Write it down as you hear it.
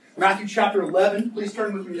Matthew chapter 11. Please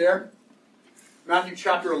turn with me there. Matthew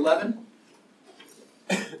chapter 11.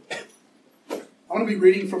 I'm going to be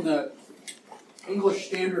reading from the English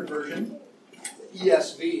Standard Version,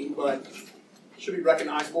 ESV, but it should be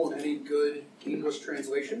recognizable in any good English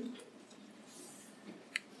translation.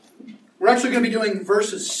 We're actually going to be doing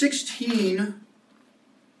verses 16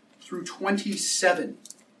 through 27.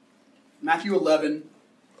 Matthew 11,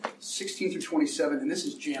 16 through 27, and this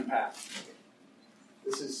is jam-packed.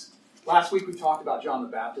 Last week we talked about John the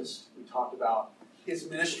Baptist. We talked about his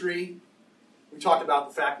ministry. We talked about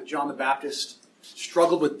the fact that John the Baptist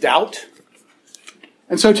struggled with doubt.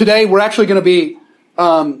 And so today we're actually going to be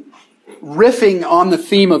riffing on the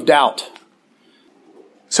theme of doubt.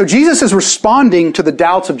 So Jesus is responding to the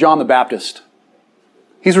doubts of John the Baptist.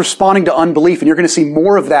 He's responding to unbelief, and you're going to see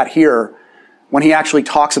more of that here when he actually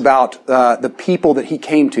talks about the people that he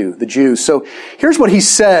came to, the Jews. So here's what he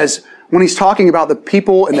says when he's talking about the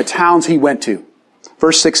people in the towns he went to.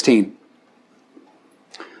 Verse 16.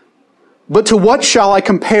 But to what shall I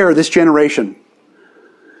compare this generation?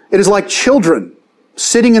 It is like children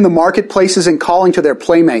sitting in the marketplaces and calling to their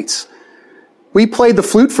playmates. We played the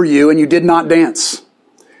flute for you, and you did not dance.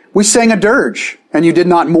 We sang a dirge, and you did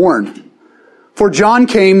not mourn. For John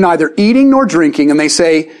came neither eating nor drinking, and they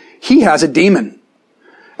say, he has a demon.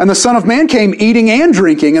 And the Son of Man came eating and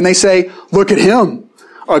drinking, and they say, look at him,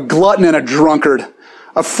 a glutton and a drunkard,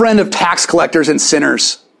 a friend of tax collectors and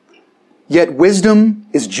sinners. Yet wisdom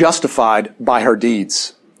is justified by her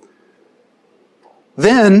deeds.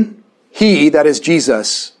 Then he, that is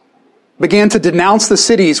Jesus, began to denounce the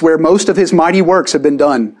cities where most of his mighty works had been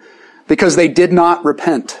done, because they did not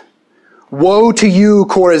repent. Woe to you,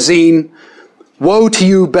 Chorazin! Woe to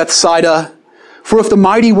you, Bethsaida! For if the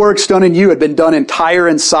mighty works done in you had been done in Tyre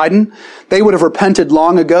and Sidon, they would have repented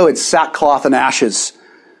long ago in sackcloth and ashes.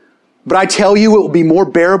 But I tell you, it will be more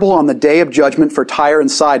bearable on the day of judgment for Tyre and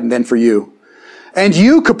Sidon than for you. And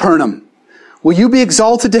you, Capernaum, will you be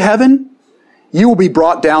exalted to heaven? You will be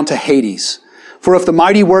brought down to Hades. For if the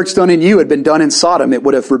mighty works done in you had been done in Sodom, it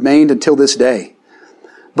would have remained until this day.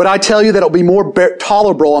 But I tell you that it will be more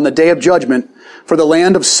tolerable on the day of judgment for the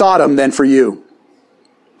land of Sodom than for you.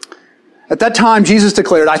 At that time, Jesus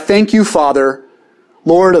declared, I thank you, Father,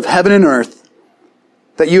 Lord of heaven and earth,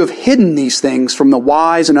 that you have hidden these things from the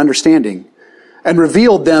wise and understanding and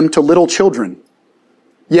revealed them to little children.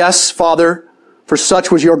 Yes, Father, for such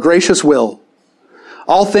was your gracious will.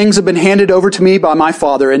 All things have been handed over to me by my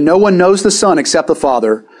Father, and no one knows the Son except the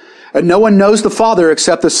Father, and no one knows the Father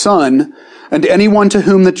except the Son, and anyone to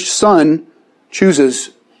whom the Son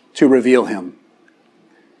chooses to reveal him.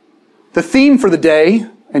 The theme for the day,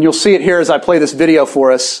 and you'll see it here as I play this video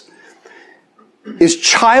for us, is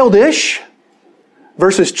childish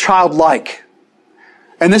versus childlike.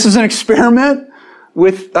 And this is an experiment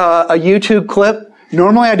with a YouTube clip.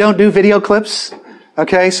 Normally I don't do video clips.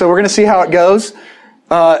 Okay, so we're going to see how it goes.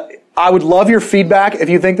 I would love your feedback. If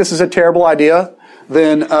you think this is a terrible idea,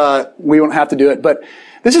 then we won't have to do it. But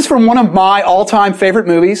this is from one of my all-time favorite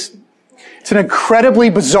movies. It's an incredibly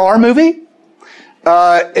bizarre movie.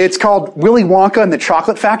 It's called Willy Wonka and the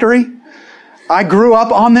Chocolate Factory. I grew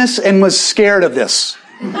up on this and was scared of this.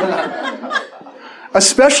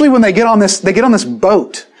 Especially when they get on this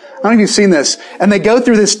boat. I don't know if you've seen this. And they go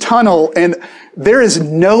through this tunnel, and there is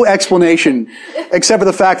no explanation except for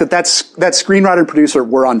the fact that that screenwriter and producer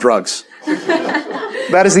were on drugs.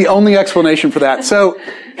 That is the only explanation for that. So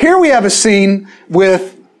here we have a scene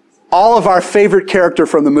with all of our favorite character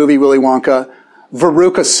from the movie Willy Wonka,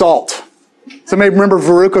 Veruca Salt. Somebody remember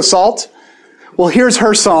Veruca Salt? Well, here's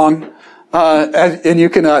her song, and you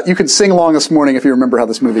can sing along this morning if you remember how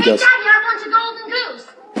this movie goes. Hey, Daddy, I want a golden goose.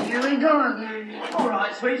 Here we go again. All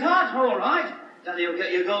right, sweetheart, all right. Daddy will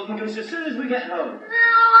get you a golden goose as soon as we get home. No,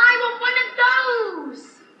 I want one of those.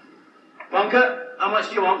 Wonka, how much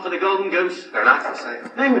do you want for the golden goose? They're not for sale.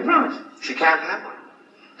 Name the promise. She can't have one.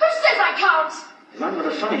 Who says I can't? Man with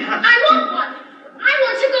a funny hat. I want one. I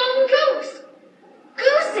want a golden goose.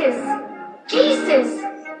 Gooses. Geeses.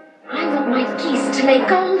 I want my geese to lay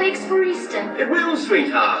gold eggs for Easter. It will,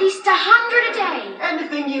 sweetheart. At least 100 a day.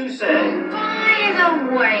 Anything you say. By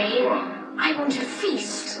the way, What? I want a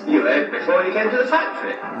feast. You ate before you came to the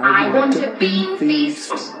factory. I want a bean feast.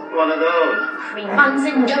 One of those. Cream buns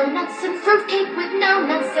and donuts and fruitcake with no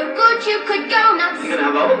nuts, so good you could go nuts. You're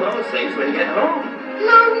going to have all those things when you get home.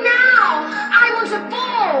 No, now! I want a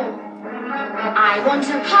ball! I want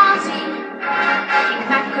a party! Pink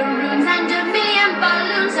macaroons and a million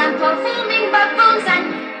balloons and performing baboons and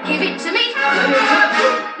give it to me!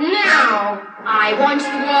 Now! I want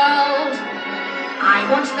the world! I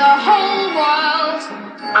want the whole world!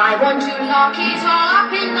 I want to lock it all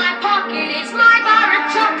up in my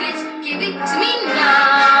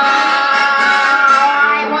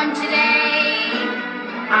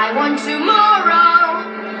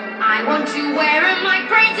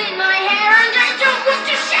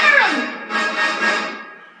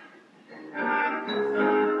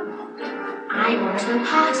a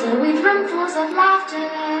party with roomfuls of laughter,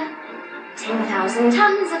 10,000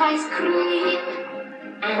 tons of ice cream.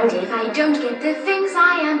 And if I don't get the things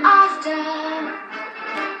I am after,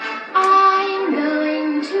 I'm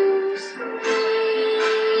going to scream.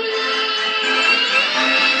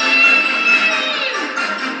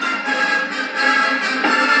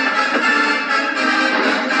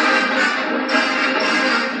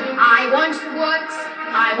 I want the works,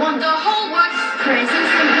 I want the whole works, presents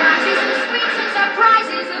and prizes and sweets and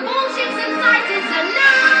surprises of all shapes and sizes, and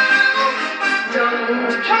now,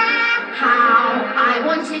 don't care how, I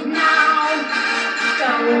want it now.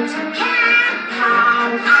 Don't care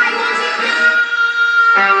how, I want it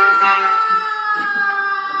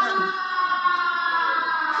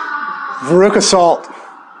now. Veruca Salt.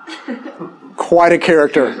 Quite a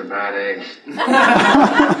character. That's a bad egg.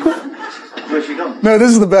 Where's she gone? No,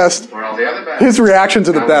 this is the best. Where all the other bags? His reactions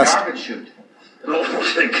are the Down best. Garbage chute. Oh,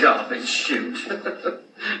 the garbage chute.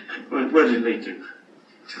 Where did it lead to?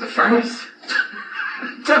 To the furnace.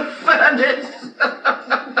 To furnace!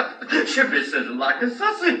 Should be sizzled like a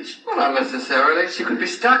sausage. Well, not necessarily. She could be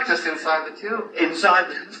stuck just inside the tube. Inside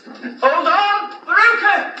the... Hold on!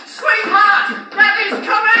 Veruca! Sweetheart! Daddy's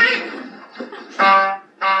coming!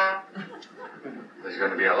 There's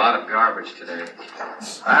going to be a lot of garbage today.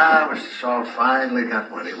 Mr. Salt finally got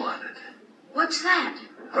what he wanted. What's that?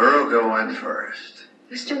 Veruca went first.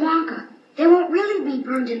 Mr. Wonka, they won't really be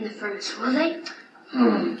burned in the furnace, will they?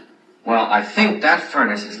 Well, I think that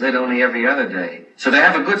furnace is lit only every other day. So they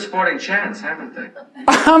have a good sporting chance, haven't they?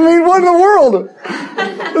 I mean, what in the world?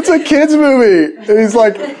 It's a kid's movie. And he's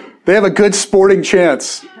like, they have a good sporting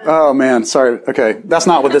chance. Oh, man. Sorry. Okay. That's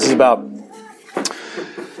not what this is about.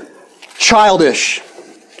 Childish.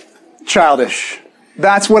 Childish.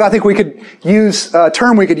 That's what I think we could use, a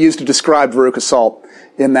term we could use to describe Veruca Salt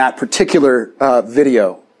in that particular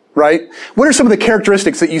video, right? What are some of the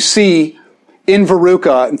characteristics that you see in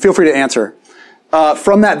Veruca, and feel free to answer,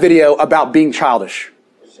 from that video about being childish?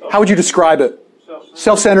 How would you describe it?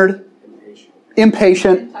 Self-centered,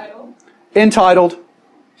 impatient, entitled.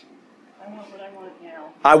 I want what I want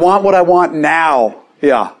now. I want what I want now.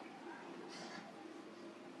 Yeah.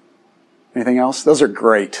 Anything else? Those are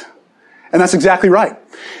great. And that's exactly right.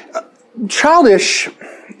 Childish,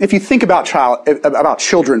 if you think about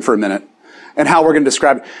children for a minute and how we're going to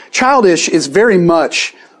describe it, childish is very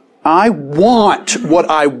much, I want what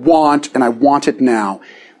I want and I want it now.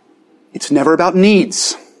 It's never about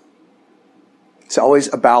needs. It's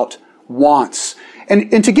always about wants.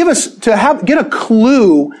 And to get a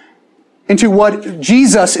clue into what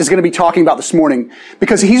Jesus is going to be talking about this morning,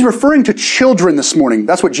 because he's referring to children this morning.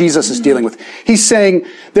 That's what Jesus is dealing with. He's saying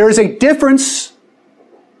there is a difference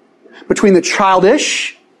between the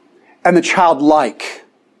childish and the childlike.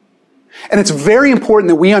 And it's very important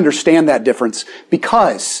that we understand that difference,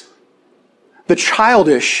 because the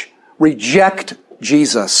childish reject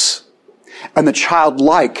Jesus and the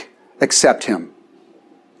childlike accept him.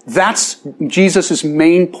 That's Jesus'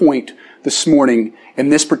 main point this morning in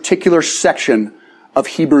this particular section of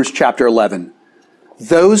Hebrews chapter 11.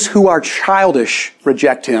 Those who are childish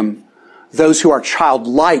reject him. Those who are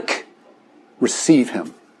childlike receive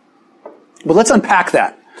him. Well, let's unpack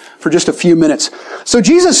that for just a few minutes. So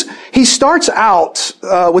Jesus, he starts out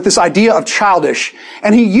with this idea of childish,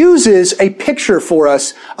 and he uses a picture for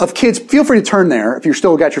us of kids. Feel free to turn there if you've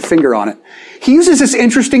still got your finger on it. He uses this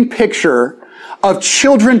interesting picture of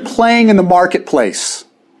children playing in the marketplace.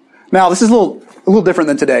 Now, this is a little different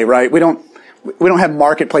than today, right? We don't have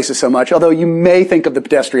marketplaces so much, although you may think of the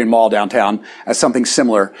pedestrian mall downtown as something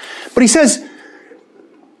similar. But he says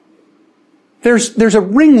there's a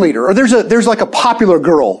ringleader, or there's like a popular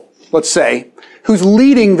girl, let's say, who's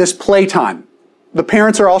leading this playtime. The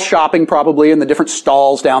parents are all shopping probably in the different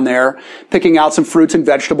stalls down there, picking out some fruits and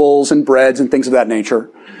vegetables and breads and things of that nature.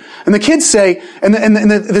 And the kids say, and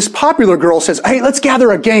this popular girl says, hey, let's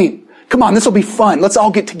gather a game. Come on, this will be fun. Let's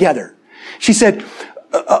all get together. She said,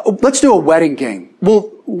 let's do a wedding game.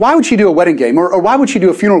 Well, why would she do a wedding game? Or why would she do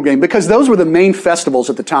a funeral game? Because those were the main festivals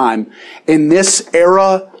at the time in this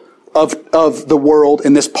era of the world,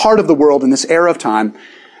 in this part of the world, in this era of time.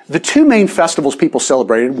 The two main festivals people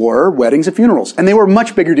celebrated were weddings and funerals. And they were a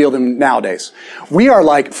much bigger deal than nowadays. We are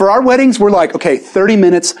like, for our weddings, we're like, okay, 30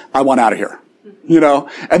 minutes, I want out of here. You know?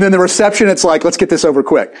 And then the reception, it's like, let's get this over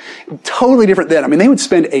quick. Totally different then. I mean, they would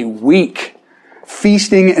spend a week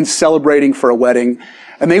feasting and celebrating for a wedding,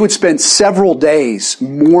 and they would spend several days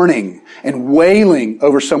mourning and wailing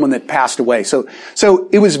over someone that passed away. So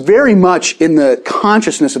it was very much in the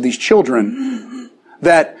consciousness of these children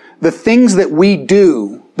that the things that we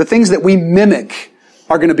do, the things that we mimic,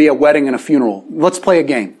 are going to be a wedding and a funeral. Let's play a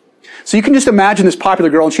game. So you can just imagine this popular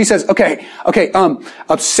girl, and she says, okay,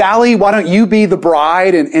 Sally, why don't you be the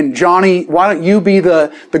bride, and Johnny, why don't you be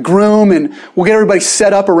the groom, and we'll get everybody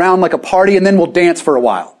set up around like a party, and then we'll dance for a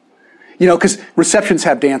while. You know, because receptions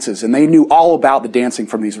have dances, and they knew all about the dancing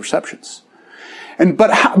from these receptions.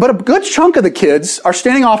 But a good chunk of the kids are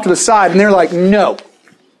standing off to the side, and they're like, no,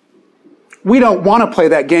 we don't want to play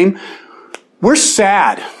that game. We're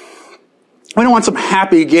sad. We don't want some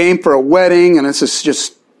happy game for a wedding, and this is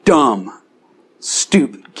just dumb,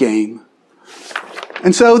 stupid game.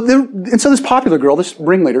 And so this popular girl, this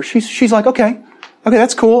ringleader, she's like, okay,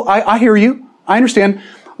 that's cool. I hear you. I understand.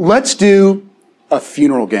 Let's do a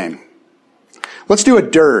funeral game. Let's do a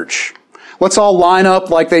dirge. Let's all line up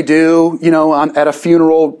like they do, you know, at a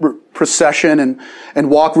funeral procession and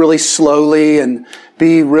walk really slowly and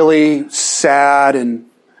be really sad, and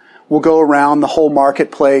we'll go around the whole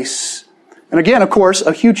marketplace. And again, of course,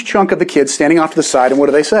 a huge chunk of the kids standing off to the side, and what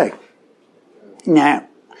do they say? Nah,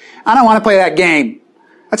 I don't want to play that game.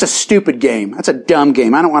 That's a stupid game. That's a dumb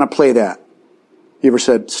game. I don't want to play that. You ever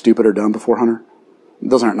said stupid or dumb before, Hunter?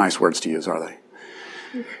 Those aren't nice words to use, are they?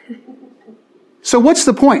 So what's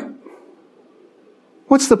the point?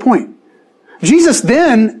 What's the point? Jesus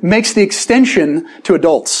then makes the extension to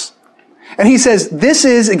adults. And he says, this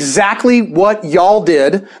is exactly what y'all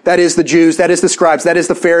did. That is the Jews, that is the scribes, that is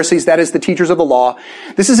the Pharisees, that is the teachers of the law.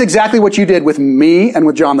 This is exactly what you did with me and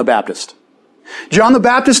with John the Baptist. John the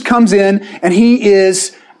Baptist comes in, and he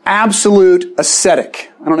is absolute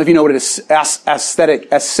ascetic. I don't know if you know what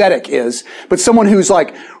ascetic is, but someone who's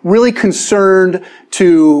like really concerned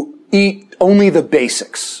to eat only the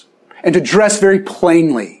basics and to dress very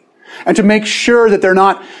plainly and to make sure that they're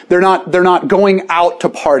not going out to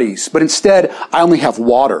parties, but instead, I only have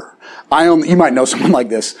water. You might know someone like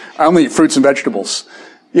this. I only eat fruits and vegetables.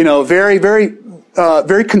 You know, very, very,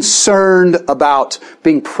 very concerned about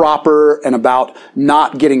being proper and about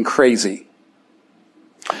not getting crazy.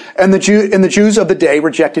 And the Jews of the day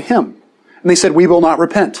rejected him. And they said, we will not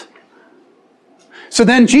repent. So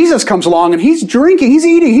then Jesus comes along, and he's drinking, he's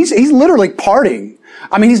eating, he's literally partying.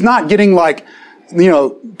 I mean, he's not getting like, you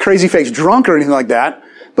know, crazy face drunk or anything like that.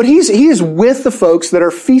 But he is with the folks that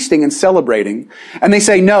are feasting and celebrating. And they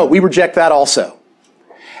say, no, we reject that also.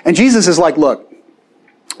 And Jesus is like, look,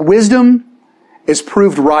 wisdom is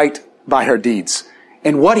proved right by her deeds.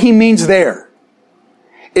 And what he means there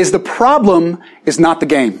is the problem is not the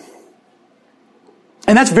game.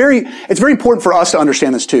 And it's very important for us to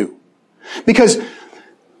understand this too. Because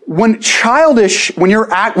when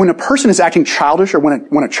a person is acting childish, or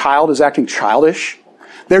when a child is acting childish,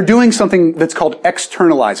 they're doing something that's called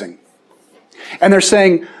externalizing. And they're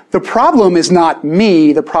saying, the problem is not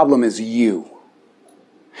me, the problem is you.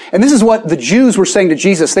 And this is what the Jews were saying to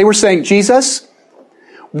Jesus. They were saying, Jesus,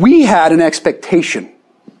 we had an expectation.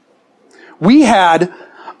 We had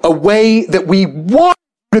a way that we wanted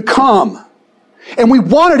to come. And we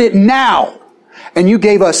wanted it now. And you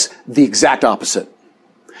gave us the exact opposite.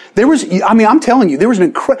 I'm telling you,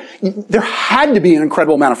 there had to be an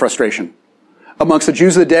incredible amount of frustration amongst the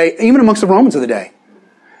Jews of the day, even amongst the Romans of the day.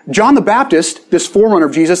 John the Baptist, this forerunner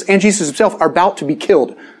of Jesus, and Jesus himself are about to be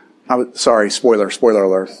killed. Sorry, spoiler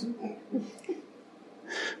alert.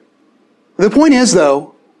 The point is,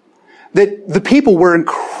 though, that the people were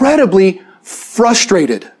incredibly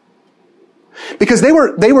frustrated because they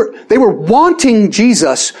were wanting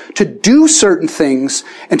Jesus to do certain things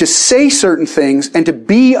and to say certain things and to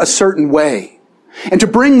be a certain way and to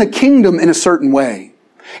bring the kingdom in a certain way.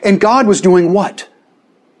 And God was doing what?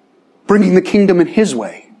 Bringing the kingdom in his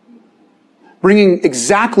way. Bringing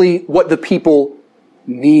exactly what the people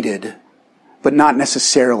needed, but not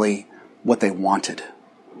necessarily what they wanted.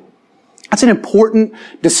 That's an important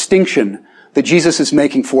distinction that Jesus is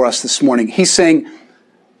making for us this morning. He's saying,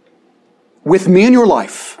 with me in your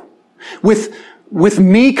life, with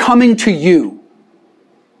me coming to you,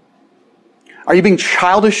 are you being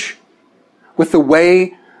childish with the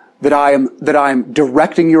way that I am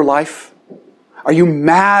directing your life? Are you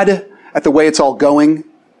mad at the way it's all going?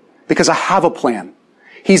 Because I have a plan.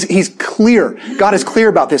 He's clear. God is clear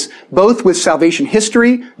about this, both with salvation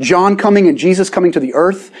history, John coming and Jesus coming to the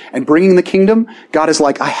earth and bringing the kingdom. God is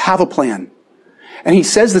like, I have a plan. And he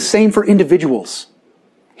says the same for individuals.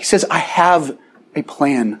 He says, I have a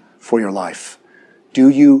plan for your life. Do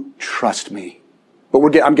you trust me? But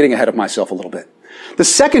I'm getting ahead of myself a little bit. The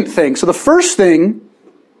second thing, so the first thing,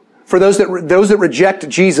 for those that reject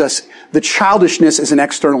Jesus, the childishness is an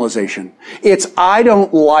externalization. It's, I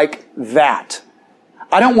don't like that.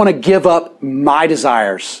 I don't want to give up my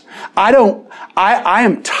desires. I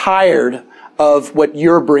am tired of what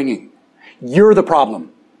you're bringing. You're the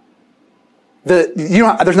problem.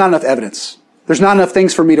 There's not enough evidence. There's not enough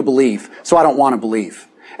things for me to believe, so I don't want to believe.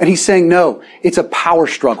 And he's saying, no, it's a power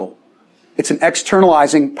struggle. It's an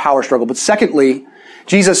externalizing power struggle. But secondly,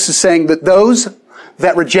 Jesus is saying that those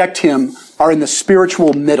that reject him are in the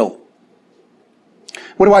spiritual middle.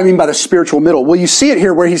 What do I mean by the spiritual middle? Well, you see it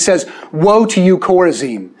here where he says, woe to you,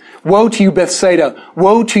 Chorazin. Woe to you, Bethsaida.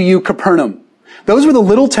 Woe to you, Capernaum. Those were the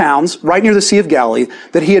little towns right near the Sea of Galilee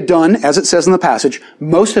that he had done, as it says in the passage,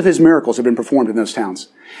 most of his miracles had been performed in those towns.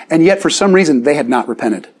 And yet, for some reason, they had not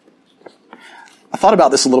repented. I thought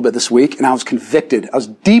about this a little bit this week, and I was convicted. I was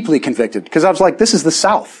deeply convicted, because I was like, this is the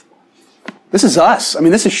South. This is us. I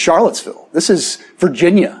mean, this is Charlottesville. This is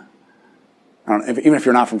Virginia. I don't know, even if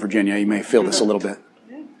you're not from Virginia, you may feel this a little bit.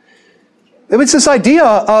 It's this idea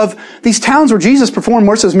of these towns where Jesus performed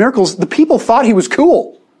most of his miracles. The people thought he was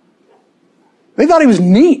cool. They thought he was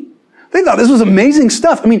neat. They thought this was amazing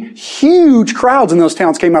stuff. I mean, huge crowds in those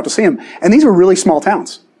towns came out to see him. And these were really small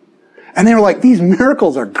towns. And they were like, these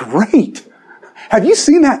miracles are great. Have you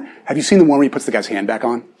seen that? Have you seen the one where he puts the guy's hand back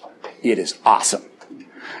on? It is awesome.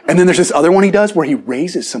 And then there's this other one he does where he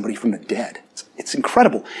raises somebody from the dead. It's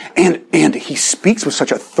incredible. And he speaks with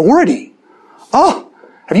such authority. Oh,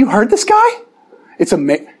 have you heard this guy? It's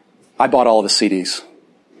amazing. I bought all of his CDs.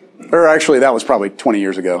 Or actually, that was probably 20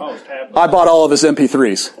 years ago. I bought all of his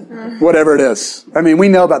MP3s. Whatever it is. I mean, we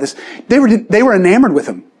know about this. They were enamored with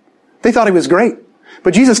him. They thought he was great.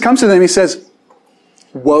 But Jesus comes to them and he says,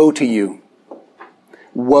 woe to you.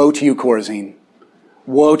 Woe to you, Chorazin.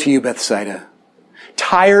 Woe to you, Bethsaida.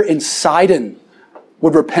 Tyre and Sidon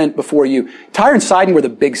would repent before you. Tyre and Sidon were the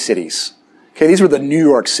big cities. Okay, these were the New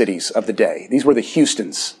York cities of the day. These were the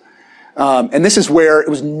Houstons. And this is where it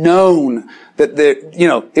was known that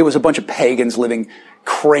it was a bunch of pagans living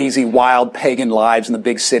crazy, wild pagan lives in the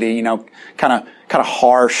big city, kind of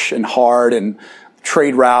harsh and hard, and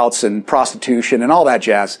trade routes and prostitution and all that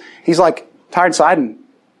jazz. He's like, Tyre and Sidon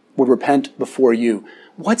would repent before you.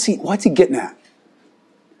 What's he getting at?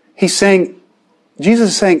 Jesus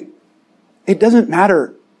is saying, it doesn't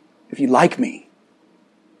matter if you like me,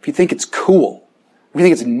 if you think it's cool, if you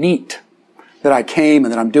think it's neat that I came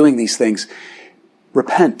and that I'm doing these things.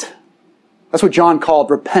 Repent. That's what John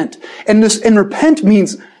called repent. And repent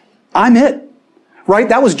means I'm it. Right?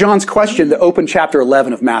 That was John's question to open chapter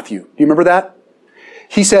 11 of Matthew. Do you remember that?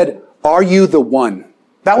 He said, are you the one?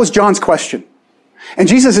 That was John's question. And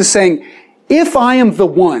Jesus is saying, if I am the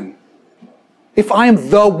one, if I am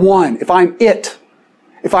it,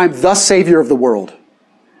 if I'm the Savior of the world,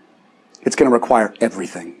 it's going to require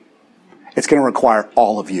everything. It's going to require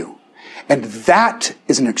all of you. And that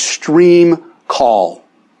is an extreme call.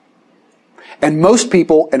 And most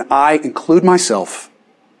people, and I include myself,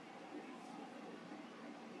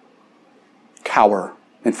 cower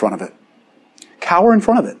in front of it. Cower in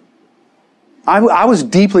front of it. I was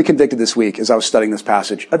deeply convicted this week as I was studying this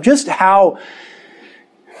passage of just how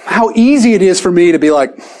easy it is for me to be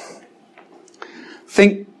like,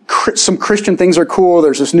 think some Christian things are cool.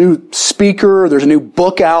 There's this new speaker. There's a new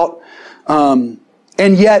book out. And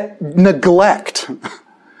yet neglect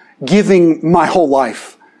giving my whole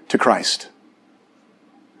life to Christ.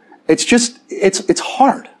 It's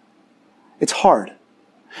hard. It's hard.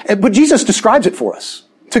 But Jesus describes it for us.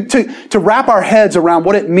 To wrap our heads around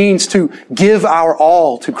what it means to give our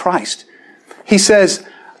all to Christ. He says,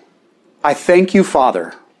 I thank you,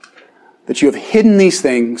 Father, that you have hidden these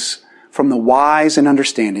things from the wise and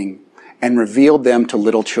understanding and revealed them to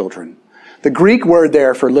little children. The Greek word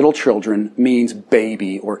there for little children means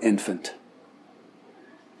baby or infant.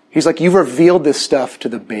 He's like, you've revealed this stuff to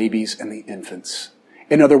the babies and the infants.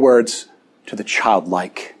 In other words, to the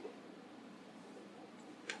childlike.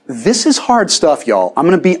 This is hard stuff, y'all. I'm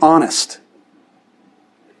going to be honest.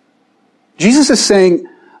 Jesus is saying,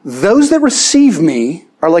 those that receive me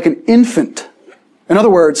are like an infant. In other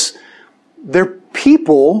words, they're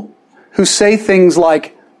people who say things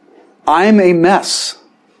like, I'm a mess,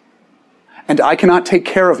 and I cannot take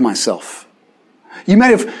care of myself. You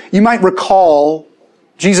might recall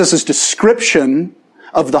Jesus' description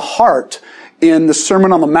of the heart in the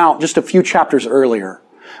Sermon on the Mount just a few chapters earlier,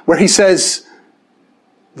 where he says,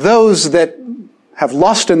 those that have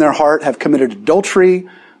lust in their heart have committed adultery.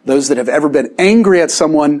 Those that have ever been angry at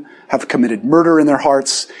someone have committed murder in their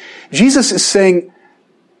hearts. Jesus is saying,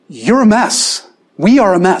 you're a mess. We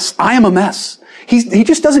are a mess. I am a mess. He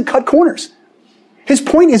just doesn't cut corners. His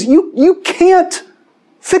point is you can't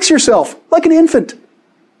fix yourself like an infant.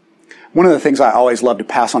 One of the things I always loved to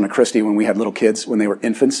pass on to Christy when we had little kids, when they were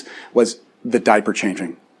infants, was the diaper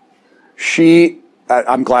changing.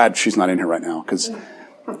 I'm glad she's not in here right now, because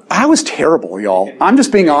I was terrible, y'all. I'm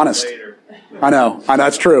just being honest. I know.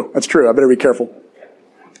 That's true. That's true. I better be careful.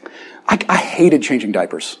 I hated changing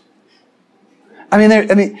diapers. I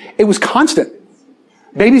mean, it was constant.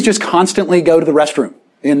 Babies just constantly go to the restroom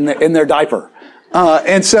in their diaper.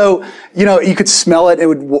 And so, you could smell it. It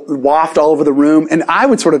would waft all over the room. And I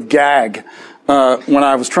would sort of gag when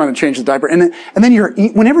I was trying to change the diaper. And then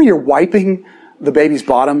whenever you're wiping the baby's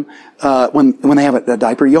bottom, when they have a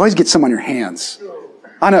diaper, you always get some on your hands.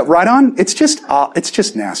 I know, right on? It's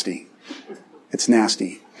just nasty. It's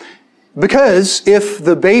nasty. Because if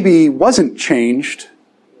the baby wasn't changed,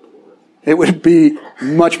 it would be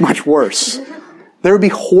much, much worse. There would be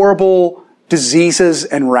horrible diseases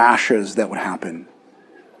and rashes that would happen.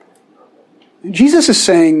 Jesus is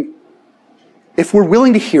saying, if we're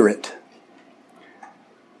willing to hear it,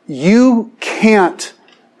 you can't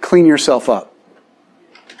clean yourself up.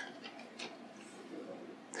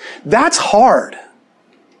 That's hard.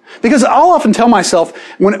 Because I'll often tell myself,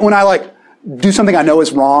 when I do something I know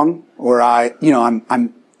is wrong, or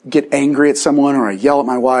I'm get angry at someone, or I yell at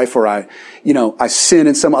my wife, or I sin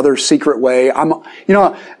in some other secret way. I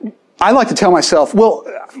like to tell myself, well,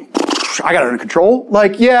 I got it under control.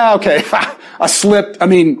 Yeah, okay, I slipped.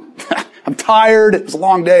 I'm tired. It was a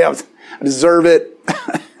long day. I deserve it.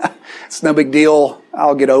 It's no big deal.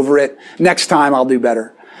 I'll get over it. Next time I'll do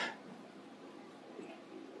better.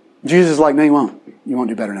 Jesus is like, no, you won't. You won't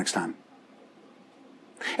do better next time.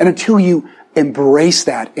 And until you embrace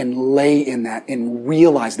that and lay in that and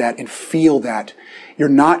realize that and feel that, you're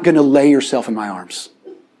not going to lay yourself in my arms.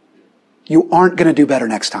 You aren't going to do better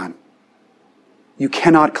next time. You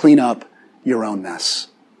cannot clean up your own mess.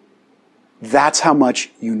 That's how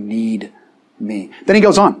much you need me. Then he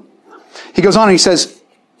goes on. He goes on and he says,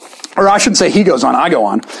 or I shouldn't say he goes on, I go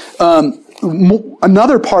on.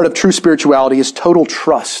 Another part of true spirituality is total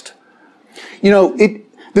trust.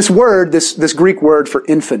 This word, this Greek word for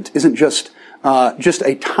infant, isn't just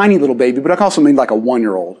a tiny little baby, but I can also mean like a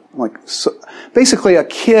 1-year-old. Basically a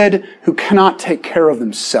kid who cannot take care of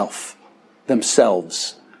themselves.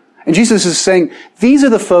 And Jesus is saying, these are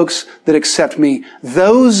the folks that accept me,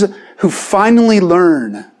 those who finally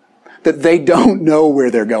learn that they don't know where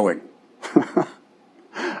they're going.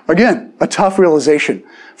 Again, a tough realization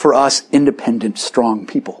for us independent, strong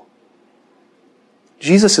people.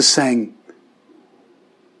 Jesus is saying,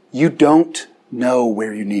 you don't know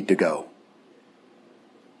where you need to go.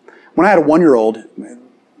 When I had a 1-year-old,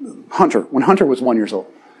 Hunter, when Hunter was 1 year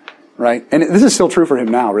old, right? And this is still true for him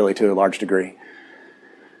now, really, to a large degree.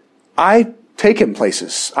 I take him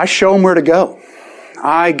places. I show him where to go.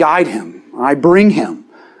 I guide him. I bring him,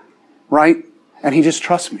 right? And he just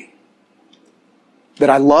trusts me. That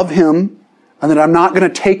I love him and that I'm not going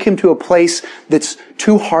to take him to a place that's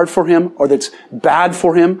too hard for him or that's bad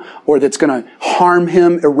for him or that's going to harm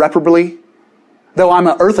him irreparably. Though I'm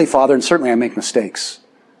an earthly father and certainly I make mistakes.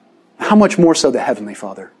 How much more so the Heavenly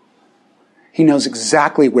Father? He knows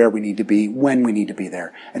exactly where we need to be, when we need to be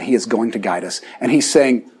there. And He is going to guide us. And He's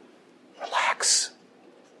saying, relax.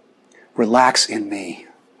 Relax in me.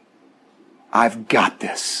 I've got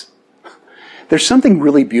this. There's something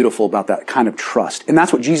really beautiful about that kind of trust. And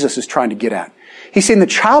that's what Jesus is trying to get at. He's saying the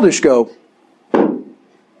childish go,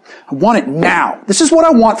 I want it now. This is what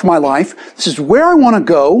I want for my life. This is where I want to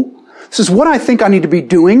go. This is what I think I need to be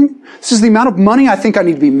doing. This is the amount of money I think I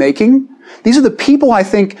need to be making. These are the people I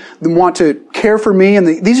think that want to care for me. And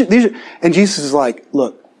these are, and Jesus is like,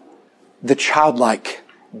 look, the childlike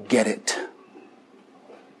get it.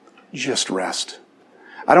 Just rest.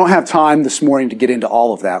 I don't have time this morning to get into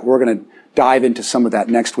all of that. We're going to dive into some of that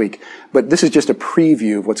next week. But this is just a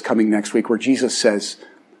preview of what's coming next week, where Jesus says,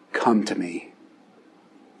 come to me,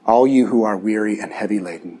 all you who are weary and heavy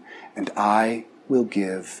laden, and I will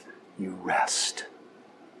give you rest.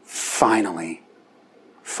 Finally,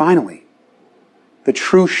 the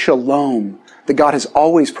true shalom that God has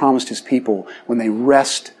always promised His people when they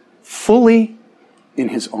rest fully in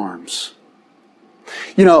His arms.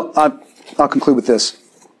 I'll conclude with this.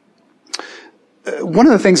 One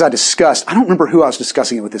of the things I discussed, I don't remember who I was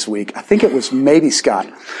discussing it with this week. I think it was maybe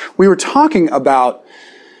Scott. We were talking about,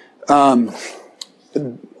 I'll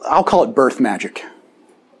call it birth magic.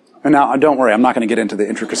 And now, don't worry, I'm not going to get into the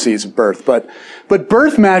intricacies of birth, but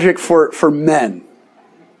birth magic for men.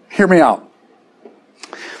 Hear me out.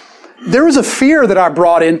 There was a fear that I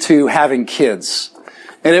brought into having kids.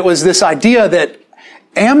 And it was this idea that,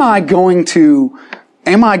 am I going to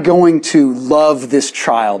love this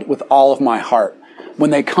child with all of my heart when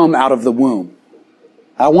they come out of the womb?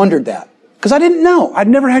 I wondered that. Because I didn't know. I'd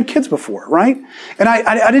never had kids before, right? And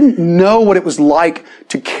I didn't know what it was like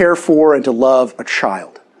to care for and to love a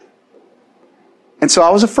child. And so I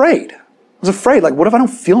was afraid. Like, what if I don't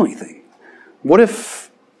feel anything? What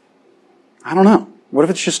if, I don't know, what if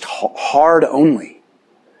it's just hard only?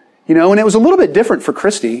 You know, and it was a little bit different for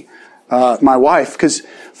Christy, my wife, because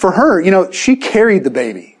for her, you know, she carried the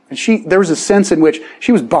baby. And there was a sense in which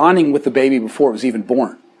she was bonding with the baby before it was even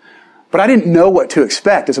born. But I didn't know what to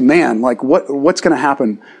expect as a man, like what's going to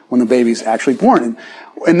happen when the baby's actually born.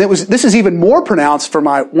 And this is even more pronounced for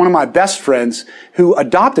one of my best friends who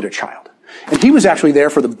adopted a child. And he was actually there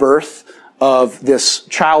for the birth of this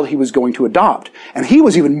child he was going to adopt. And he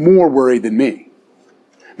was even more worried than me.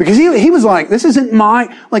 Because he was like, this isn't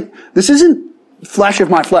flesh of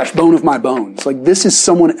my flesh, bone of my bones. Like, this is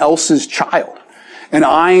someone else's child. And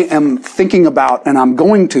I am thinking about, and I'm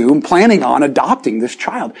planning on adopting this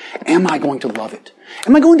child. Am I going to love it?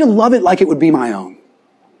 Am I going to love it like it would be my own?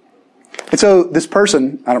 And so this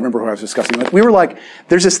person, I don't remember who I was discussing with, we were like,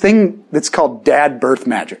 there's this thing that's called dad birth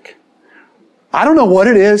magic. I don't know what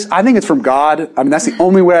it is. I think it's from God. I mean, that's the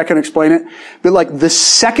only way I can explain it. But like the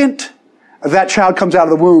second that child comes out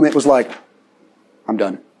of the womb, it was like, I'm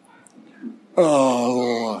done.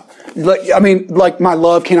 Oh, like my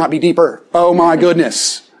love cannot be deeper. Oh my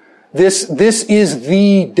goodness. This is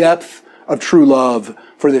the depth of true love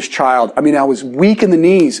for this child. I mean, I was weak in the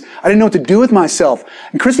knees. I didn't know what to do with myself.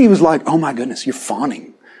 And Christy was like, oh my goodness, you're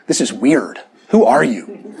fawning. This is weird. Who are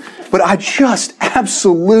you? But I just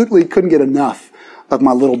absolutely couldn't get enough of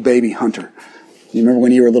my little baby Hunter. You remember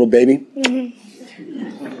when you were a little baby? Mm-hmm.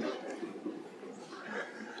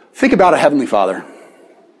 Think about a Heavenly Father.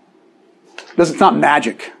 It's not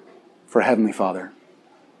magic for a Heavenly Father.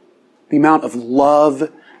 The amount of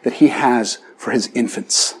love that He has for His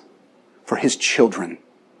infants, for His children.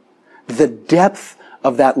 The depth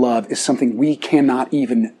of that love is something we cannot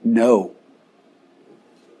even know.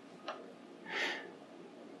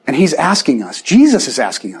 And He's asking us, Jesus is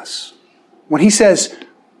asking us, when He says,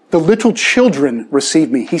 the little children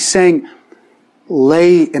receive me, He's saying,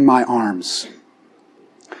 lay in my arms.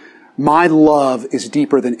 My love is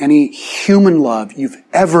deeper than any human love you've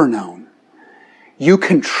ever known. You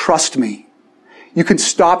can trust me. You can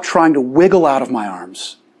stop trying to wiggle out of my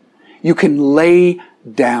arms. You can lay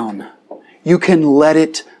down. You can let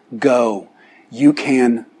it go. You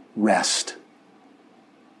can rest.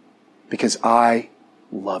 Because I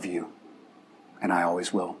love you. And I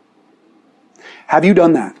always will. Have you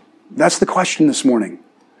done that? That's the question this morning.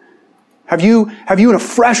 Have you in a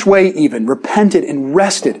fresh way even repented and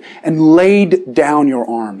rested and laid down your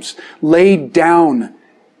arms, laid down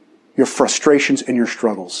your frustrations and your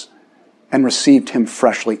struggles and received Him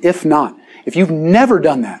freshly? If not, if you've never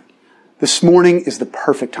done that, this morning is the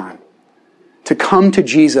perfect time to come to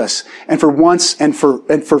Jesus and for once and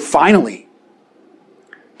for finally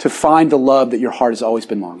to find the love that your heart has always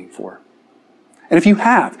been longing for. And if you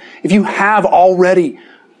have already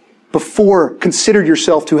before considered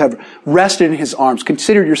yourself to have rested in His arms,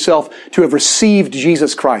 considered yourself to have received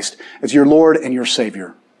Jesus Christ as your Lord and your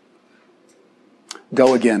Savior,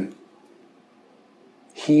 go again.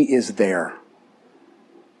 He is there.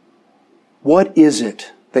 What is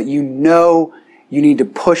it that you know you need to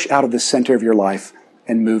push out of the center of your life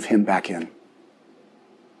and move Him back in?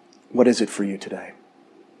 What is it for you today?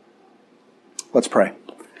 Let's pray.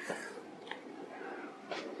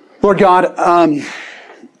 Lord God,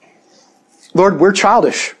 Lord, we're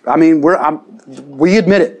childish. I mean, we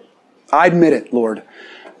admit it. I admit it, Lord.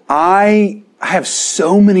 I have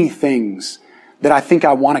so many things that I think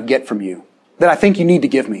I want to get from you, that I think you need to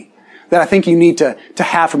give me, that I think you need to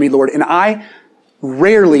have for me, Lord. And I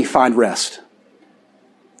rarely find rest.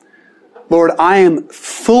 Lord, I am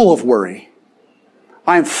full of worry.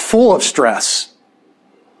 I am full of stress.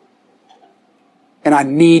 And I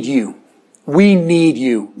need you. We need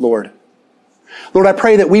you, Lord. Lord, I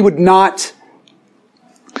pray that we would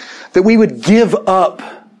give up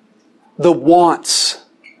the wants,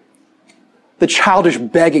 the childish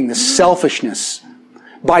begging, the selfishness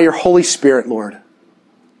by your Holy Spirit, Lord.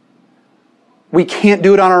 We can't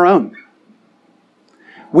do it on our own.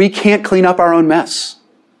 We can't clean up our own mess.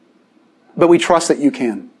 But we trust that you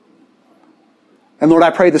can. And Lord,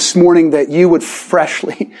 I pray this morning that you would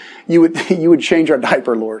you would change our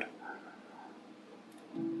diaper, Lord.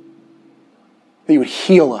 That you would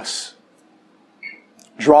heal us.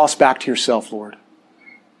 Draw us back to yourself, Lord.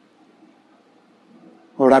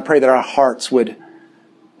 Lord, I pray that our hearts would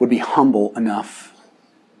be humble enough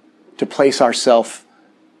to place ourselves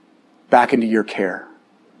back into your care.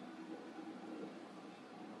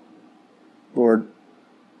 Lord,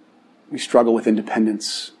 we struggle with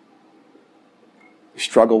independence. We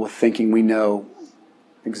struggle with thinking we know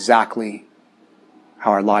exactly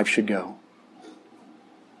how our lives should go.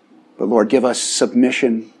 But Lord, give us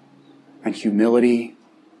submission and humility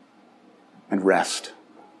and rest.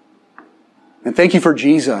 And thank you for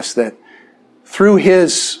Jesus, that through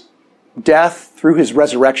his death, through his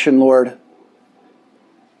resurrection, Lord,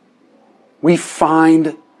 we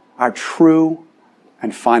find our true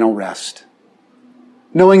and final rest.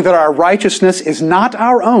 Knowing that our righteousness is not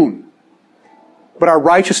our own, but our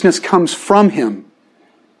righteousness comes from him.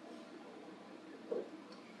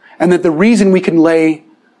 And that the reason we can lay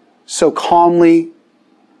so calmly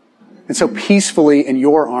and so peacefully in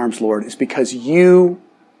your arms, Lord, is because you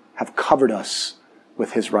have covered us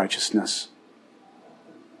with his righteousness.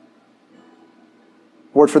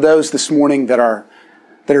 Lord, for those this morning that are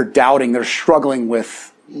doubting, they're struggling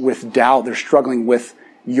with doubt, they're struggling with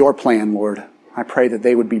your plan, Lord, I pray that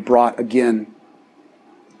they would be brought again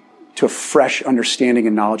to a fresh understanding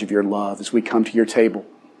and knowledge of your love as we come to your table,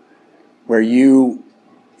 where you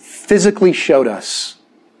physically showed us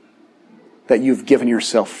that you've given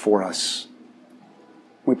yourself for us.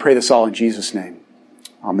 We pray this all in Jesus' name.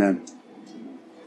 Amen.